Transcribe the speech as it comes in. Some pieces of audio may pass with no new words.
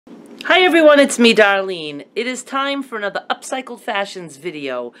Hi everyone, it's me, Darlene. It is time for another Upcycled Fashions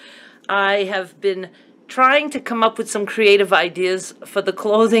video. I have been trying to come up with some creative ideas for the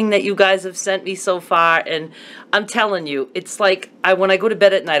clothing that you guys have sent me so far, and I'm telling you, it's like when I go to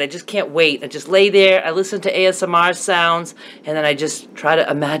bed at night, I just can't wait. I just lay there, I listen to ASMR sounds, and then I just try to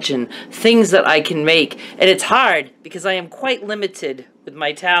imagine things that I can make. And it's hard because I am quite limited with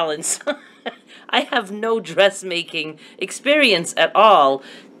my talents. I have no dressmaking experience at all.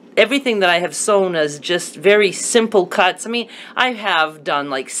 Everything that I have sewn is just very simple cuts. I mean, I have done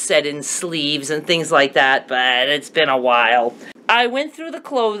like set-in sleeves and things like that, but it's been a while. I went through the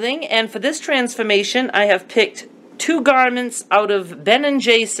clothing, and for this transformation, I have picked two garments out of Ben and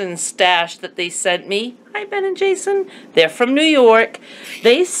Jason's stash that they sent me. Hi, Ben and Jason. They're from New York.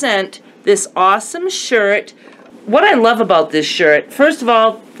 They sent this awesome shirt. What I love about this shirt, first of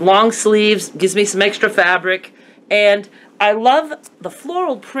all, long sleeves, gives me some extra fabric, and I love the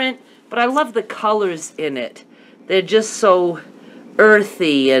floral print, but I love the colors in it. They're just so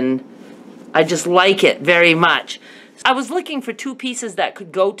earthy, and I just like it very much. I was looking for two pieces that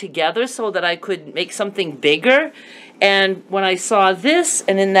could go together so that I could make something bigger. And when I saw this,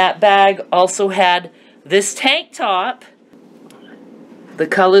 and in that bag also had this tank top, the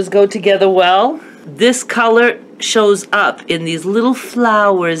colors go together well. This color shows up in these little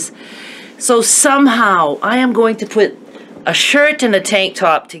flowers. So somehow I am going to put a shirt and a tank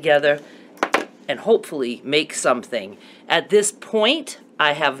top together and hopefully make something. At this point,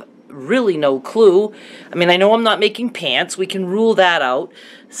 I have really no clue. I mean, I know I'm not making pants. We can rule that out.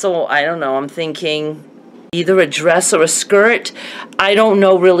 So I don't know. I'm thinking either a dress or a skirt. I don't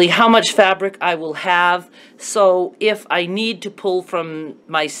know really how much fabric I will have. So if I need to pull from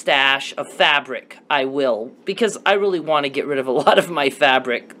my stash of fabric, I will, because I really want to get rid of a lot of my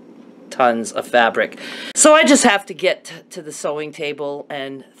fabric. Tons of fabric. So I just have to get to the sewing table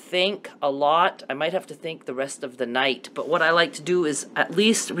and think a lot. I might have to think the rest of the night, but what I like to do is at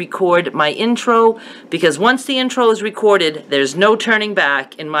least record my intro, because once the intro is recorded, there's no turning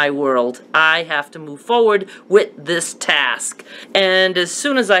back in my world. I have to move forward with this task. And as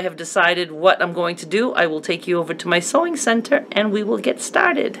soon as I have decided what I'm going to do, I will take you over to my sewing center and we will get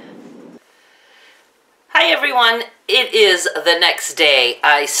started. Hi everyone, it is the next day.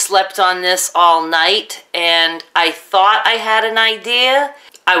 I slept on this all night and I thought I had an idea.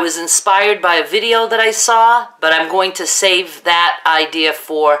 I was inspired by a video that I saw, but I'm going to save that idea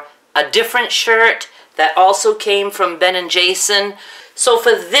for a different shirt that also came from Ben and Jason. So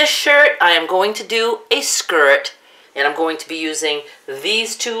for this shirt, I am going to do a skirt, and I'm going to be using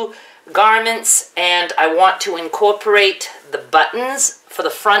these two garments, and I want to incorporate the buttons for the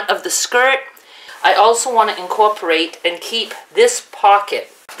front of the skirt. I also want to incorporate and keep this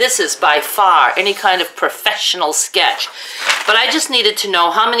pocket. This is by far any kind of professional sketch, but I just needed to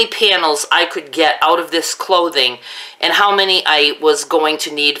know how many panels I could get out of this clothing and how many I was going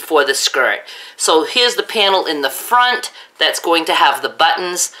to need for the skirt. So here's the panel in the front that's going to have the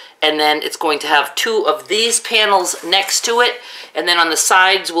buttons, and then it's going to have two of these panels next to it, and then on the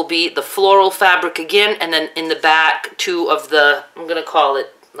sides will be the floral fabric again, and then in the back two of the, I'm going to call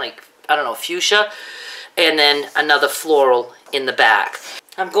it like, I don't know, fuchsia, and then another floral in the back.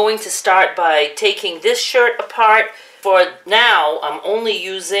 I'm going to start by taking this shirt apart. For now, I'm only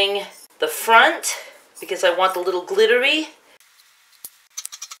using the front because I want the little glittery.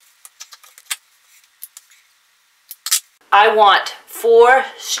 I want 4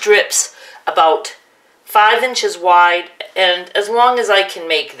 strips about 5 inches wide, and as long as I can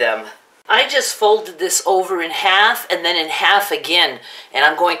make them. I just folded this over in half and then in half again, and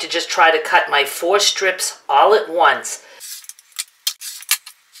I'm going to just try to cut my 4 strips all at once.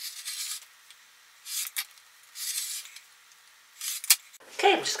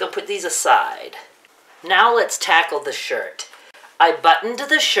 Okay, I'm just going to put these aside. Now let's tackle the shirt. I buttoned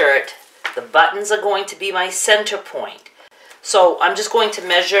the shirt. The buttons are going to be my center point. So I'm just going to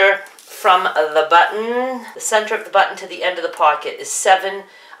measure from the button, the center of the button to the end of the pocket is 7.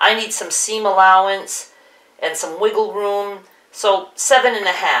 I need some seam allowance and some wiggle room, so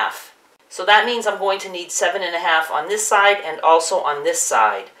 7.5. So that means I'm going to need 7.5 on this side and also on this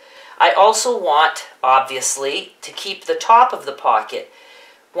side. I also want, obviously, to keep the top of the pocket.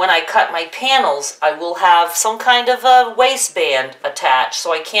 When I cut my panels, I will have some kind of a waistband attached,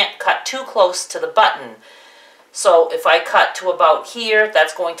 so I can't cut too close to the button. So if I cut to about here,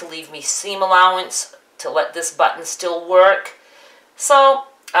 that's going to leave me seam allowance to let this button still work. So,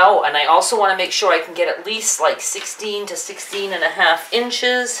 oh, and I also want to make sure I can get at least like 16 to 16.5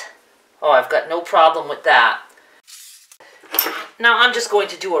 inches. Oh, I've got no problem with that. Now I'm just going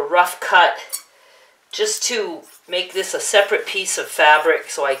to do a rough cut just to make this a separate piece of fabric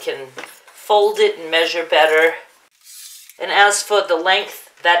so I can fold it and measure better. And as for the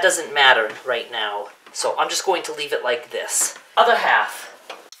length, that doesn't matter right now. So I'm just going to leave it like this. Other half.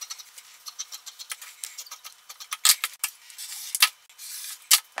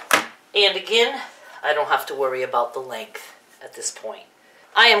 And again, I don't have to worry about the length at this point.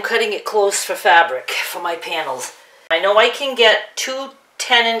 I am cutting it close for fabric for my panels. I know I can get two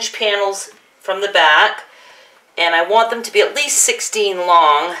 10-inch panels from the back, and I want them to be at least 16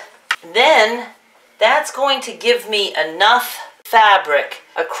 long. Then that's going to give me enough fabric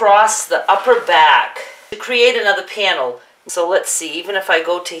across the upper back to create another panel. So let's see, even if I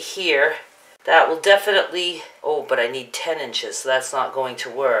go to here, that will definitely, oh, but I need 10 inches, so that's not going to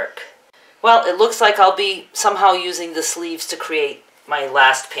work. Well, it looks like I'll be somehow using the sleeves to create my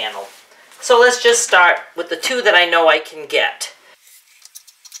last panel. So let's just start with the two that I know I can get.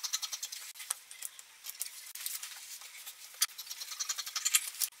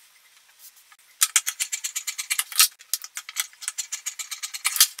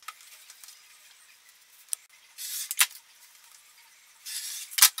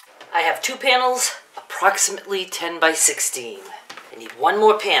 I have two panels, approximately 10 by 16. I need one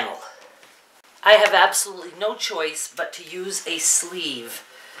more panel. I have absolutely no choice but to use a sleeve.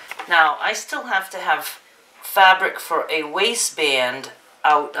 Now, I still have to have fabric for a waistband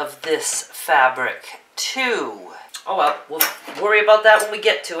out of this fabric too. Oh well, we'll worry about that when we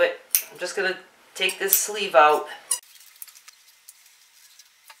get to it. I'm just going to take this sleeve out.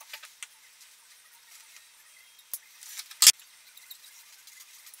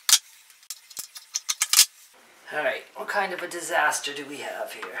 Alright, what kind of a disaster do we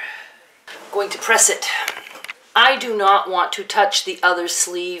have here? I'm going to press it. I do not want to touch the other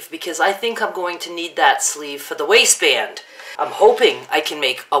sleeve because I think I'm going to need that sleeve for the waistband. I'm hoping I can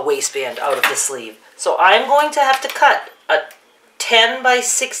make a waistband out of the sleeve. So I'm going to have to cut a 10 by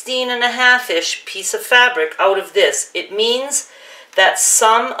 16 and a half-ish piece of fabric out of this. It means that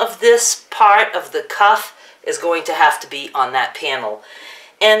some of this part of the cuff is going to have to be on that panel.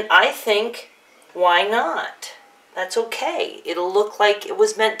 And I think, why not? That's okay. It'll look like it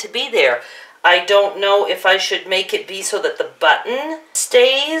was meant to be there. I don't know if I should make it be so that the button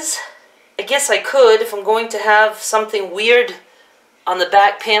stays. I guess I could. If I'm going to have something weird on the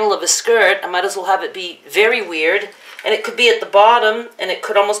back panel of a skirt, I might as well have it be very weird. And it could be at the bottom, and it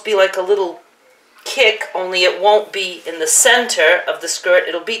could almost be like a little kick, only it won't be in the center of the skirt.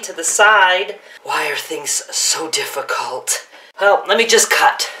 It'll be to the side. Why are things so difficult? Well, let me just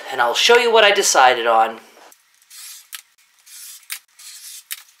cut, and I'll show you what I decided on.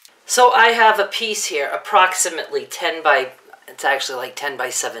 So I have a piece here, approximately 10 by, it's actually like 10 by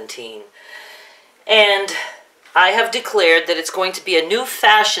 17. And I have declared that it's going to be a new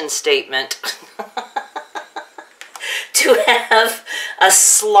fashion statement to have a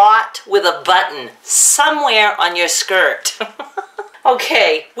slot with a button somewhere on your skirt.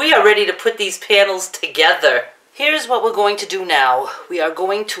 Okay, we are ready to put these panels together. Here's what we're going to do now. We are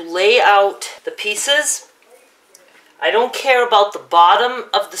going to lay out the pieces. I don't care about the bottom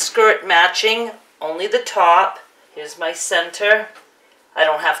of the skirt matching, only the top. Here's my center. I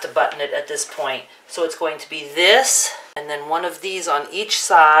don't have to button it at this point. So it's going to be this, and then one of these on each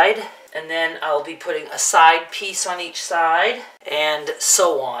side, and then I'll be putting a side piece on each side, and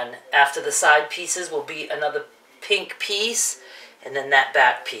so on. After the side pieces will be another pink piece, and then that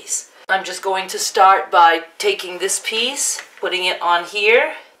back piece. I'm just going to start by taking this piece, putting it on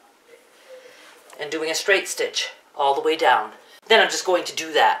here, and doing a straight stitch all the way down. Then I'm just going to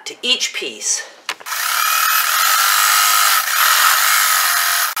do that to each piece.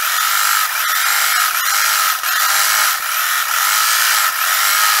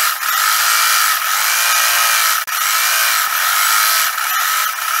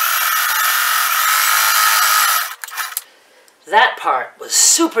 That part was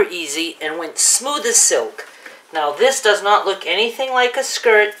super easy and went smooth as silk. Now this does not look anything like a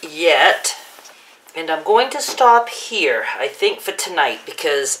skirt yet. And I'm going to stop here, I think, for tonight,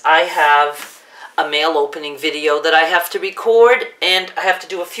 because I have a mail opening video that I have to record, and I have to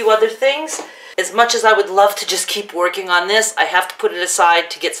do a few other things. As much as I would love to just keep working on this, I have to put it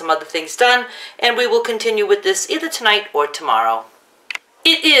aside to get some other things done, and we will continue with this either tonight or tomorrow.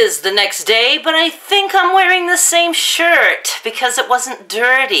 It is the next day, but I think I'm wearing the same shirt because it wasn't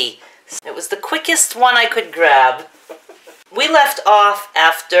dirty. It was the quickest one I could grab. We left off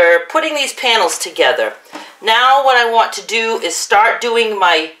after putting these panels together. Now what I want to do is start doing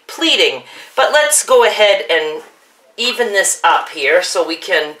my pleating, but let's go ahead and even this up here so we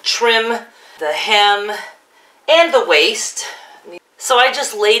can trim the hem and the waist. So I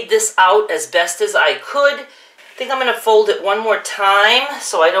just laid this out as best as I could. think I'm going to fold it one more time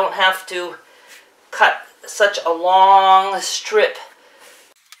so I don't have to cut such a long strip.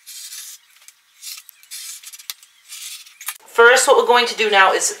 First, what we're going to do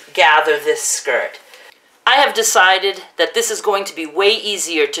now is gather this skirt. I have decided that this is going to be way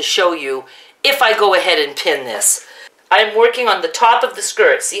easier to show you if I go ahead and pin this. I'm working on the top of the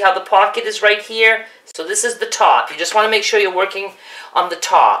skirt. See how the pocket is right here? So this is the top. You just want to make sure you're working on the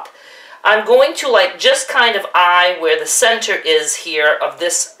top. I'm going to like just kind of eye where the center is here of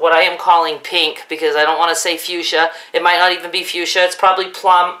this, what I am calling pink, because I don't want to say fuchsia. It might not even be fuchsia. It's probably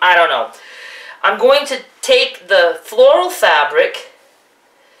plum. I don't know. I'm going to take the floral fabric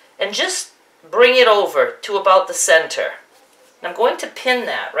and just bring it over to about the center. And I'm going to pin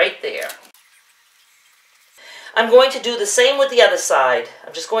that right there. I'm going to do the same with the other side.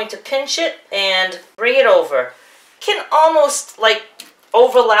 I'm just going to pinch it and bring it over. You can almost like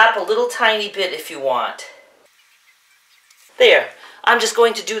overlap a little tiny bit if you want. There. I'm just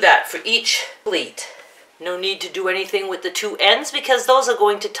going to do that for each pleat. No need to do anything with the two ends because those are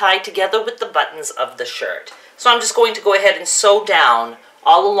going to tie together with the buttons of the shirt. So I'm just going to go ahead and sew down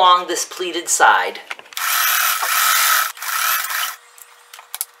all along this pleated side.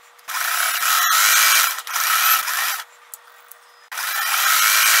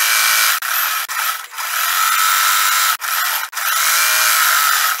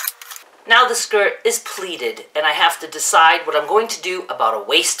 Now the skirt is pleated and I have to decide what I'm going to do about a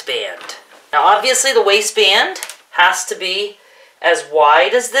waistband. Now obviously the waistband has to be as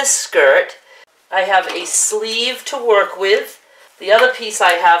wide as this skirt. I have a sleeve to work with. The other piece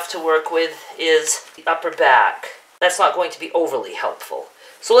I have to work with is the upper back. That's not going to be overly helpful.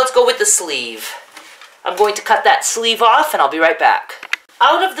 So let's go with the sleeve. I'm going to cut that sleeve off and I'll be right back.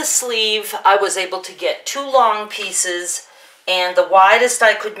 Out of the sleeve I was able to get two long pieces and the widest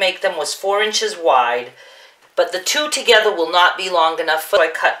I could make them was 4 inches wide. But the two together will not be long enough, so I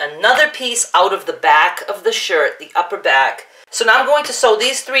cut another piece out of the back of the shirt, the upper back. So now I'm going to sew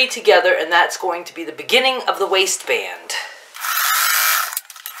these three together, and that's going to be the beginning of the waistband.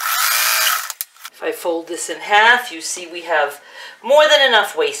 If I fold this in half, you see we have more than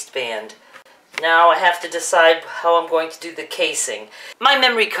enough waistband. Now I have to decide how I'm going to do the casing. My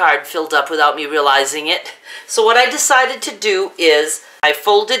memory card filled up without me realizing it. So what I decided to do is I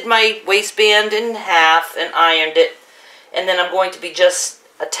folded my waistband in half and ironed it, and then I'm going to be just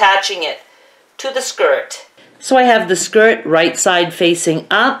attaching it to the skirt. So I have the skirt right side facing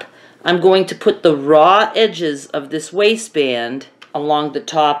up. I'm going to put the raw edges of this waistband along the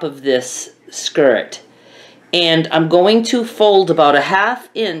top of this skirt. And I'm going to fold about a ½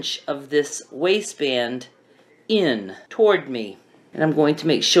 inch of this waistband in toward me. And I'm going to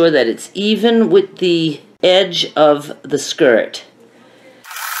make sure that it's even with the edge of the skirt.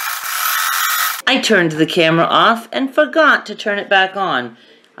 I turned the camera off and forgot to turn it back on.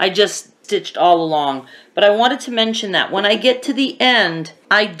 I just stitched all along. But I wanted to mention that when I get to the end,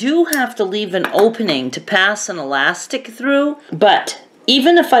 I do have to leave an opening to pass an elastic through. But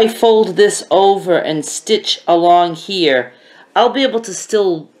even if I fold this over and stitch along here, I'll be able to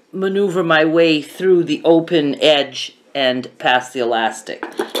still maneuver my way through the open edge and pass the elastic.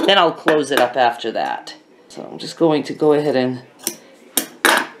 Then I'll close it up after that. So I'm just going to go ahead and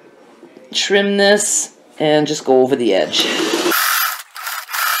trim this and just go over the edge.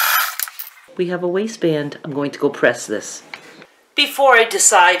 We have a waistband. I'm going to go press this. Before I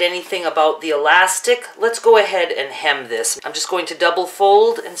decide anything about the elastic, let's go ahead and hem this. I'm just going to double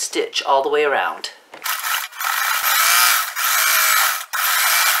fold and stitch all the way around.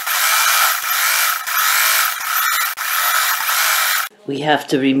 We have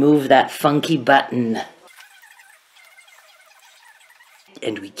to remove that funky button.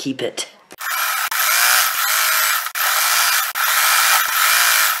 And we keep it.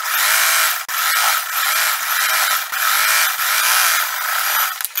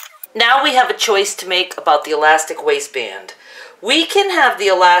 Now we have a choice to make about the elastic waistband. We can have the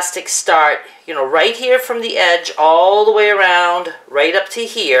elastic start, right here from the edge all the way around, right up to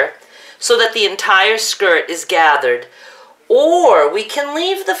here, so that the entire skirt is gathered. Or we can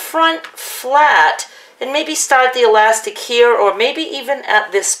leave the front flat and maybe start the elastic here, or maybe even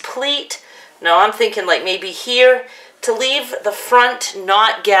at this pleat. No, I'm thinking like maybe here, to leave the front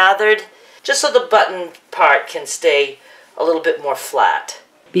not gathered, just so the button part can stay a little bit more flat.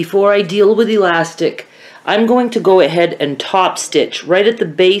 Before I deal with elastic, I'm going to go ahead and top stitch right at the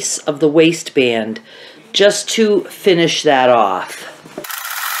base of the waistband, just to finish that off.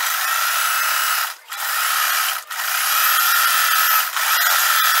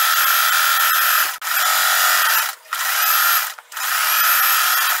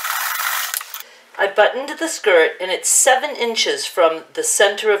 I I've buttoned the skirt, and it's 7 inches from the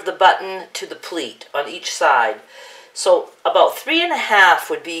center of the button to the pleat on each side. So about 3.5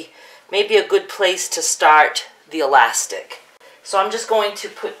 would be maybe a good place to start the elastic. So I'm just going to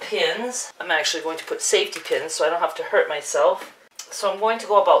put pins. I'm actually going to put safety pins so I don't have to hurt myself. So I'm going to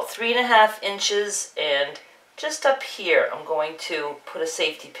go about 3.5 inches, and just up here I'm going to put a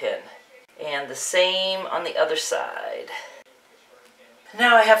safety pin. And the same on the other side.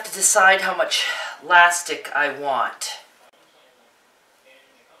 Now I have to decide how much elastic I want.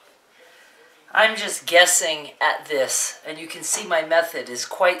 I'm just guessing at this, and you can see my method is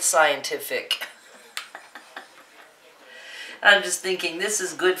quite scientific. I'm just thinking this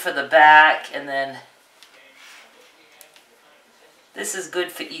is good for the back, and then this is good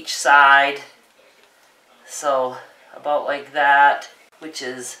for each side. So about like that, which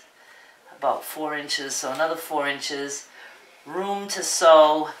is about 4 inches, so another 4 inches. Room to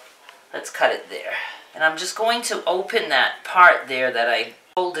sew. Let's cut it there. And I'm just going to open that part there that I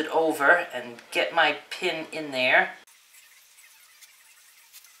folded over and get my pin in there.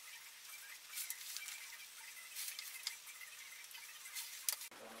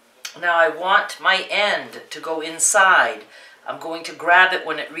 Now I want my end to go inside. I'm going to grab it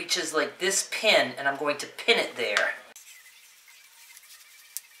when it reaches like this pin, and I'm going to pin it there.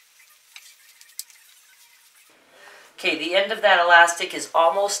 Okay, the end of that elastic is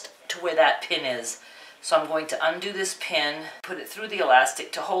almost to where that pin is. So I'm going to undo this pin, put it through the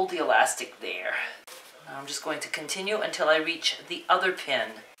elastic to hold the elastic there. Now I'm just going to continue until I reach the other pin.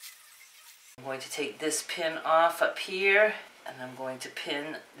 I'm going to take this pin off up here, and I'm going to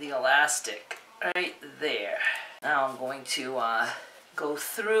pin the elastic right there. Now I'm going to go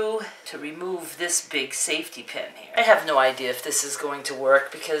through to remove this big safety pin here. I have no idea if this is going to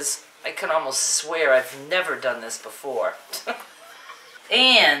work because I can almost swear I've never done this before.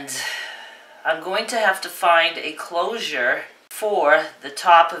 And I'm going to have to find a closure for the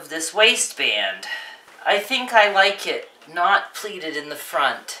top of this waistband. I think I like it not pleated in the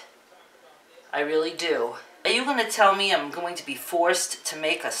front. I really do. Are you going to tell me I'm going to be forced to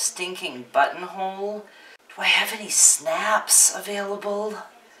make a stinking buttonhole? Do I have any snaps available?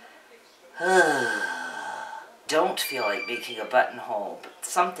 Don't feel like making a buttonhole, but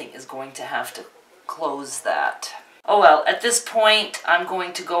something is going to have to close that. Oh well, at this point, I'm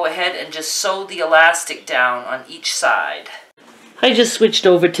going to go ahead and just sew the elastic down on each side. I just switched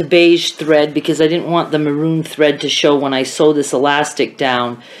over to beige thread because I didn't want the maroon thread to show when I sew this elastic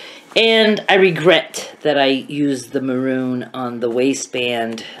down. And I regret that I used the maroon on the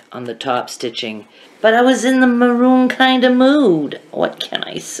waistband on the top stitching. But I was in the maroon kind of mood. What can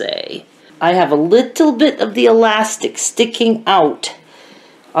I say? I have a little bit of the elastic sticking out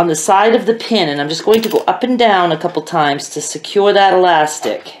on the side of the pin, and I'm just going to go up and down a couple times to secure that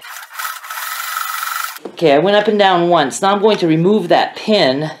elastic. Okay, I went up and down once. Now I'm going to remove that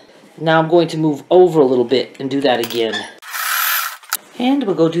pin. Now I'm going to move over a little bit and do that again. And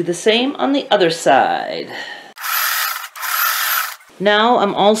we'll go do the same on the other side. Now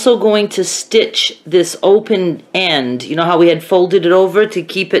I'm also going to stitch this open end. You know how we had folded it over to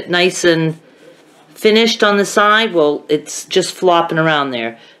keep it nice and finished on the side? Well, it's just flopping around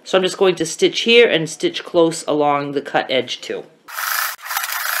there. So I'm just going to stitch here and stitch close along the cut edge too.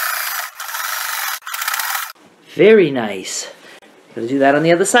 Very nice. I'm going to do that on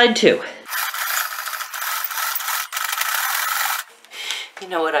the other side too. You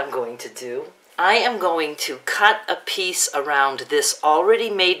know what I'm going to do? I am going to cut a piece around this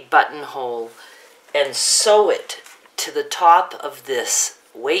already made buttonhole and sew it to the top of this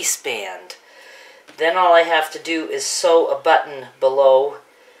waistband. Then all I have to do is sew a button below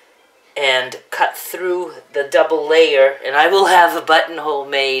and cut through the double layer, and I will have a buttonhole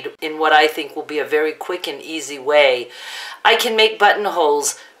made in what I think will be a very quick and easy way. I can make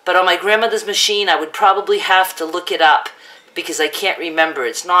buttonholes, but on my grandmother's machine I would probably have to look it up because I can't remember.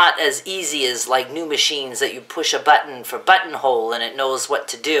 It's not as easy as like new machines that you push a button for buttonhole and it knows what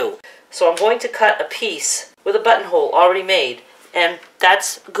to do. So I'm going to cut a piece with a buttonhole already made, and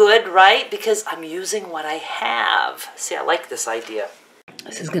that's good, right? Because I'm using what I have. See, I like this idea.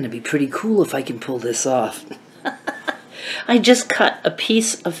 This is going to be pretty cool if I can pull this off. I just cut a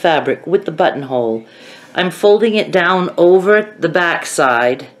piece of fabric with the buttonhole. I'm folding it down over the back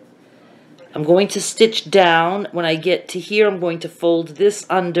side. I'm going to stitch down. When I get to here, I'm going to fold this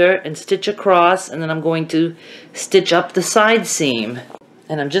under and stitch across, and then I'm going to stitch up the side seam.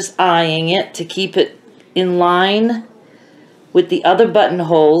 And I'm just eyeing it to keep it in line with the other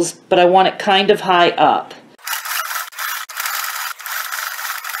buttonholes, but I want it kind of high up.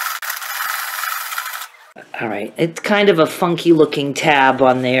 Alright, it's kind of a funky looking tab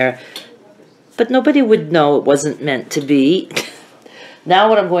on there, but nobody would know it wasn't meant to be. Now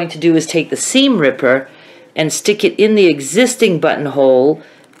what I'm going to do is take the seam ripper and stick it in the existing buttonhole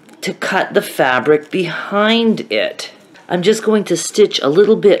to cut the fabric behind it. I'm just going to stitch a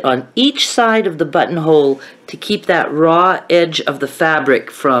little bit on each side of the buttonhole to keep that raw edge of the fabric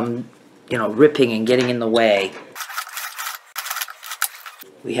from, you know, ripping and getting in the way.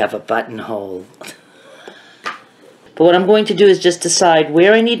 We have a buttonhole. But what I'm going to do is just decide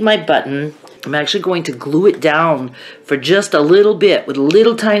where I need my button. I'm actually going to glue it down for just a little bit with a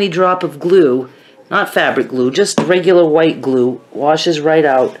little tiny drop of glue. Not fabric glue, just regular white glue. Washes right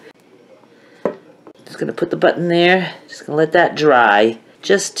out. Just going to put the button there. Just going to let that dry.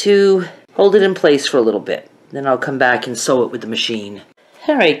 Just to hold it in place for a little bit. Then I'll come back and sew it with the machine.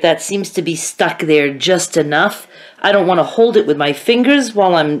 Alright, that seems to be stuck there just enough. I don't want to hold it with my fingers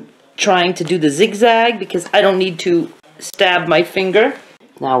while I'm trying to do the zigzag because I don't need to stab my finger.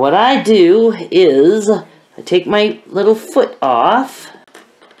 Now what I do is I take my little foot off.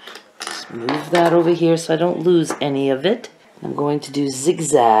 Just move that over here so I don't lose any of it. I'm going to do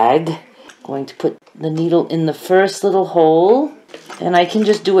zigzag. I'm going to put the needle in the first little hole, and I can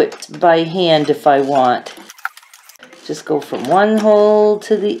just do it by hand if I want. Just go from one hole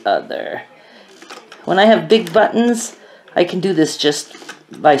to the other. When I have big buttons, I can do this just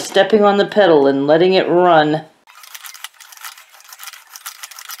by stepping on the pedal and letting it run.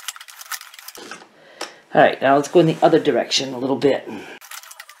 Alright, now let's go in the other direction a little bit.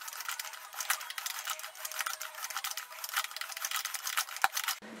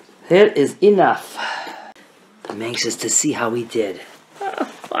 There is enough. I'm anxious to see how we did.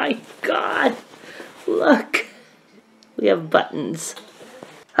 Oh my God! Look! We have buttons.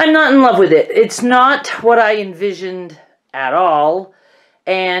 I'm not in love with it. It's not what I envisioned at all.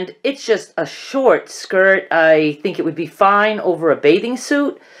 And it's just a short skirt. I think it would be fine over a bathing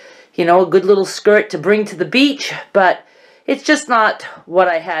suit. You know, a good little skirt to bring to the beach. But it's just not what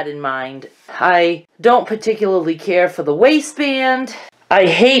I had in mind. I don't particularly care for the waistband. I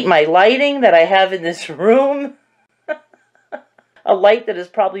hate my lighting that I have in this room. A light that has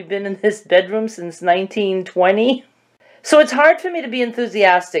probably been in this bedroom since 1920. So it's hard for me to be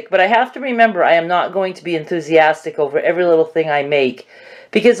enthusiastic, but I have to remember I am not going to be enthusiastic over every little thing I make,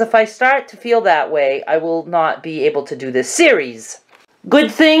 because if I start to feel that way, I will not be able to do this series.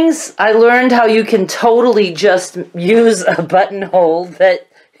 Good things, I learned how you can totally just use a buttonhole that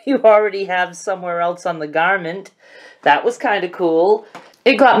you already have somewhere else on the garment. That was kind of cool.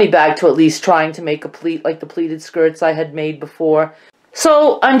 It got me back to at least trying to make a pleat like the pleated skirts I had made before.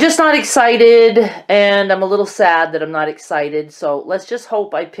 So I'm just not excited, and I'm a little sad that I'm not excited. So let's just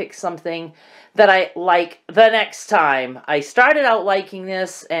hope I pick something that I like the next time. I started out liking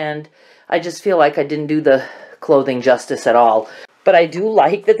this, and I just feel like I didn't do the clothing justice at all. But I do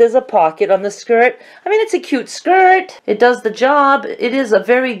like that there's a pocket on the skirt. I mean, it's a cute skirt. It does the job. It is a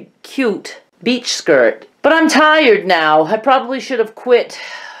very cute beach skirt. But I'm tired now. I probably should have quit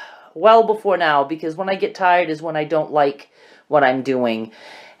well before now, because when I get tired is when I don't like what I'm doing.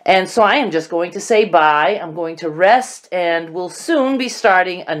 And so I am just going to say bye. I'm going to rest, and we'll soon be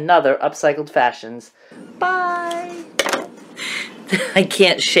starting another Upcycled Fashions. Bye! I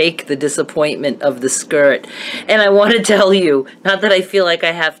can't shake the disappointment of the skirt. And I want to tell you, not that I feel like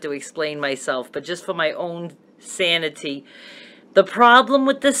I have to explain myself, but just for my own sanity, the problem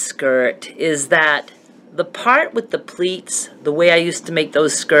with the skirt is that the part with the pleats, the way I used to make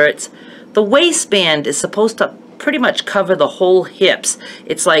those skirts, the waistband is supposed to pretty much cover the whole hips.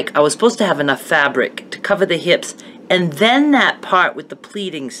 It's like I was supposed to have enough fabric to cover the hips, and then that part with the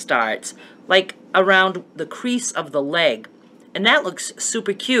pleating starts, like around the crease of the leg. And that looks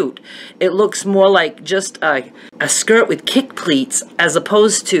super cute. It looks more like just a skirt with kick pleats as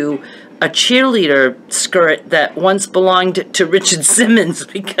opposed to a cheerleader skirt that once belonged to Richard Simmons,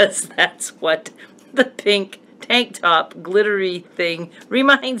 because that's what the pink tank top glittery thing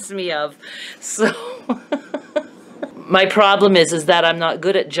reminds me of. So my problem is that I'm not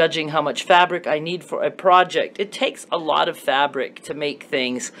good at judging how much fabric I need for a project. It takes a lot of fabric to make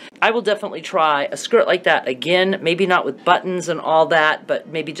things. I will definitely try a skirt like that again, maybe not with buttons and all that, but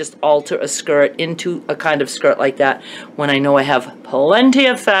maybe just alter a skirt into a kind of skirt like that when I know I have plenty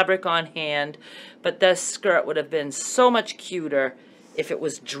of fabric on hand. But this skirt would have been so much cuter if it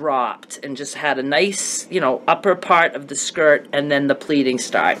was dropped and just had a nice, you know, upper part of the skirt and then the pleating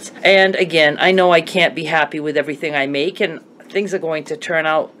starts. And again, I know I can't be happy with everything I make, and things are going to turn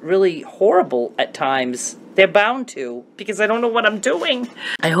out really horrible at times. They're bound to, because I don't know what I'm doing.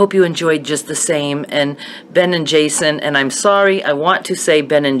 I hope you enjoyed just the same, and Ben and Jason, and I'm sorry, I want to say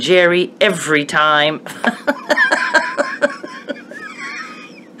Ben and Jerry every time.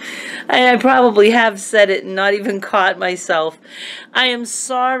 I probably have said it and not even caught myself. I am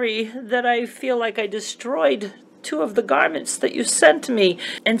sorry that I feel like I destroyed 2 of the garments that you sent me.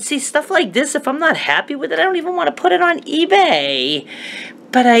 And see, stuff like this, if I'm not happy with it, I don't even want to put it on eBay.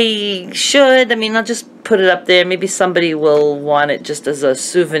 But I should. I mean, I'll just put it up there. Maybe somebody will want it just as a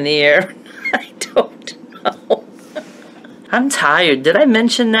souvenir. I don't know. I'm tired. Did I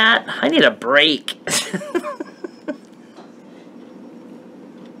mention that? I need a break.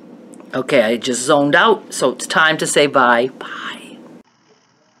 Okay, I just zoned out, so it's time to say bye. Bye.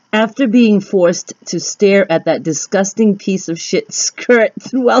 After being forced to stare at that disgusting piece of shit skirt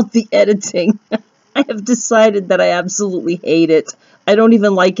throughout the editing, I have decided that I absolutely hate it. I don't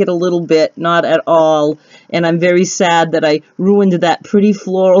even like it a little bit, not at all. And I'm very sad that I ruined that pretty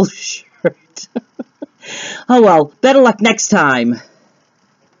floral shirt. Oh well, better luck next time.